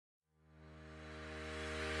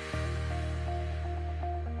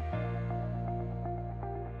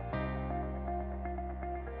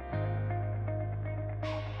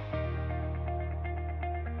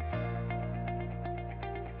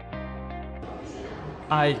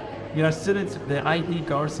Hi, we are students of the IT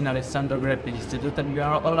course in Alessandro Greppi Institute and we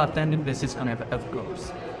are all attending the Cisco Network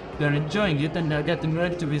course. We are enjoying it and are getting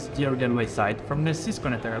ready to visit the Organway site. From the Cisco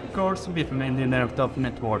Network course, we've mainly learned of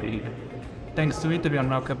networking. Thanks to it, we are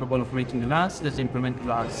now capable of making labs that implement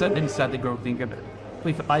blocks and static routing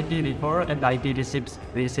with IPv4 and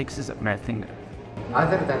IPv6 mapping.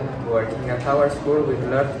 Other than networking, at our school we've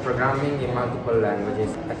learned programming in multiple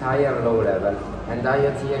languages at high and low level, and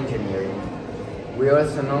IoT engineering. We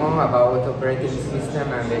also know about operating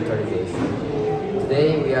system and virtualization.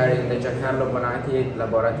 Today we are in the Giancarlo Bonatti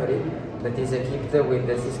laboratory that is equipped with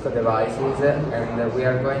the Cisco devices, and we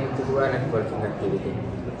are going to do a networking activity.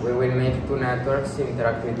 We will make two networks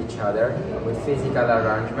interact with each other with physical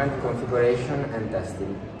arrangement, configuration and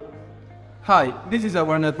testing. Hi, this is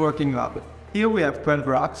our networking lab. Here we have 12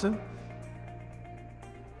 racks.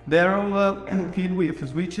 They are all filled with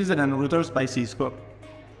switches and routers by Cisco.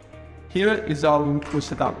 Here is how we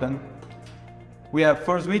set up them. We have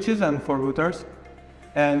 4 switches and 4 routers,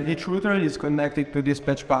 and each router is connected to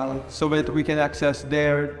dispatch panel so that we can access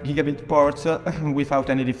their gigabit ports without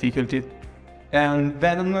any difficulty. And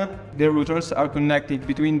then the routers are connected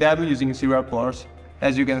between them using serial ports,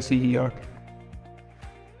 as you can see here.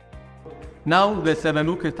 Now let's have a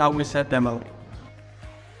look at how we set them up.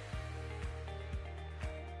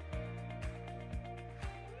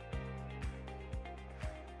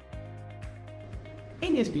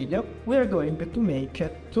 In this video, we are going to make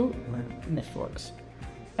 2 networks,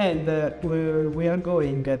 and we are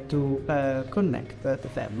going to connect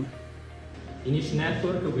them. In each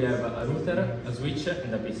network we have a router, a switch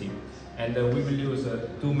and a PC, and we will use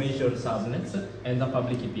 2 major subnets and a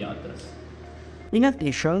public IP address. In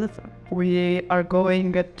addition, we are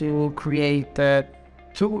going to create 2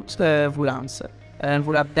 VLANs,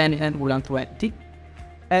 VLAN 10 and VLAN 20,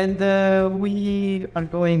 and we are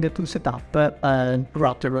going to set up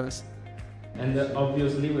routers. And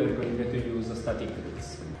obviously we are going to use static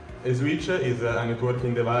routes. A switch is a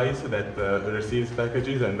networking device that receives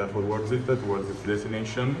packages and forwards it towards its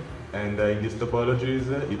destination, and in these topologies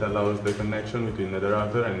it allows the connection between the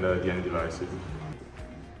router and the end devices.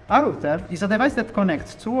 A router is a device that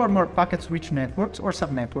connects 2 or more packet switch networks or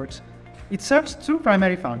subnetworks. It serves 2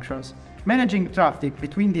 primary functions: managing traffic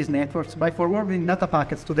between these networks by forwarding data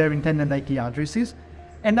packets to their intended IP addresses,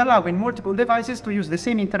 and allowing multiple devices to use the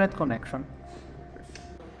same internet connection.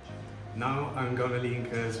 Now I'm gonna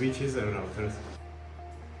link switches and routers.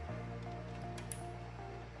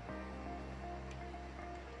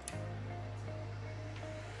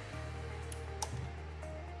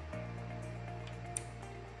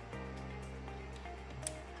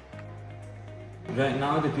 Right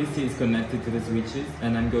now the PC is connected to the switches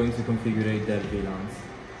and I'm going to configure their VLANs.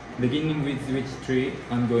 Beginning with switch 3,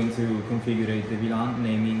 I'm going to configure the VLAN,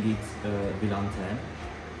 naming it VLAN 10.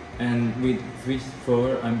 And with switch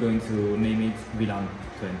 4, I'm going to name it VLAN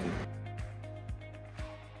 20.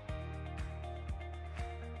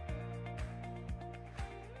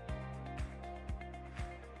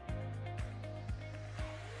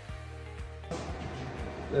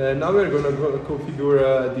 Now we're going to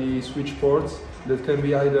configure the switch ports that can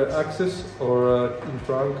be either access or in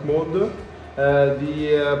trunk mode.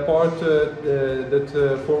 The part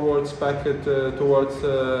that forwards packet towards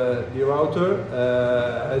the router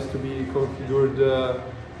has to be configured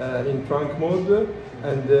in trunk mode,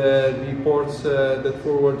 and the ports that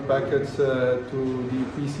forward packets to the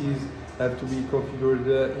PCs have to be configured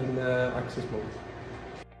in access mode.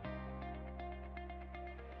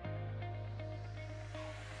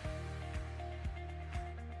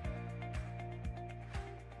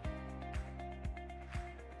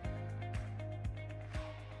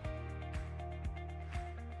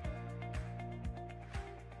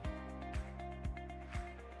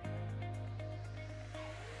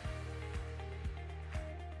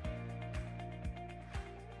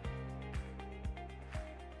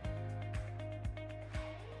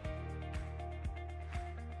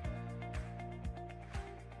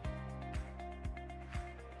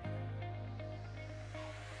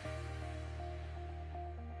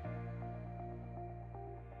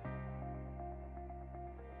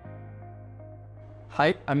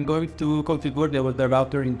 Hi, I'm going to configure the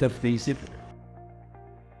router interface.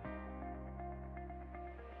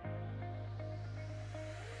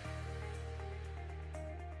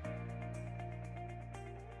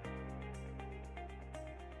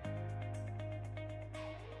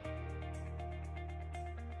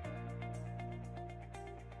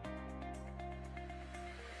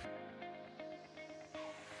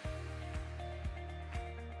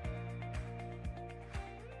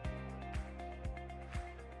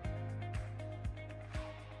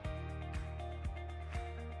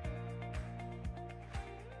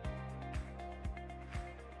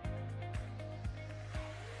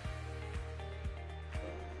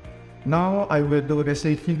 Now I will do the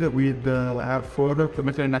same thing with R4 to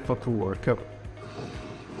make the network work.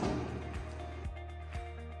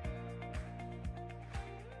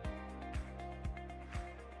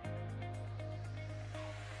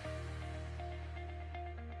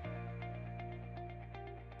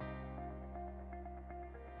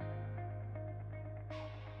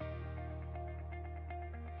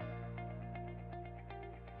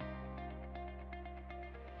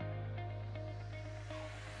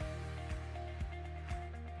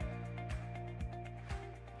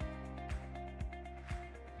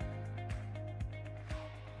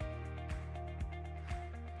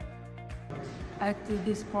 At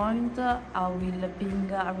this point, I will ping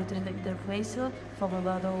a router interface from the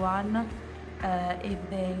other one if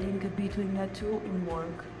the link between the two will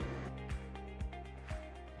work.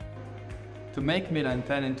 To make VLAN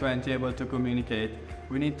 10 and 20 able to communicate,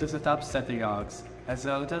 we need to set up static arcs. As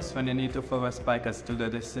routers, when you need to forward packets to the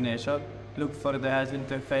destination, look for the head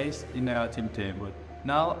interface in the routing table.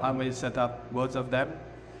 Now I will set up both of them.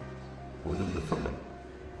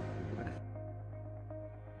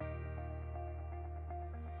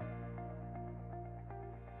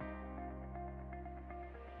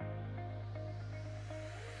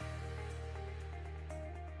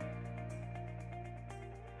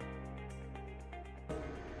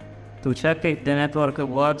 To check if the network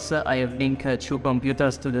works, I have linked two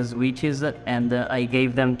computers to the switches and I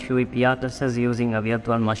gave them two IP addresses using a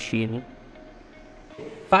virtual machine.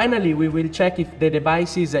 Finally, we will check if the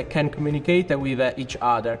devices can communicate with each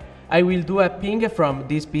other. I will do a ping from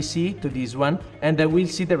this PC to this one and we'll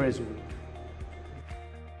see the result.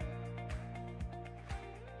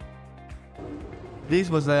 This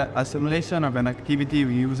was a simulation of an activity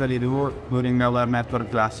we usually do during our network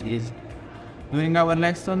classes. During our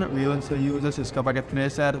lesson, we also use a Cisco packet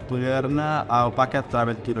tracer to learn how packets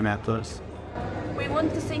travel to the networks. We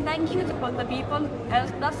want to say thank you to all the people who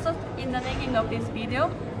helped us in the making of this video,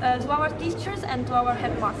 to our teachers and to our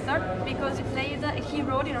headmaster, because he played a key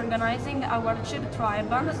role in organizing our tube tribe,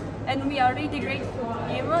 and we are really grateful to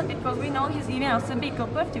him because we know he's giving us a big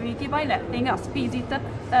opportunity by letting us visit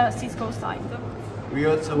Cisco site. We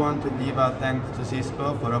also want to give a thanks to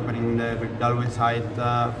Cisco for opening the virtual site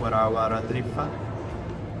for our trip.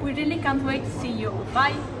 We really can't wait to see you.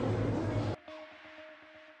 Bye!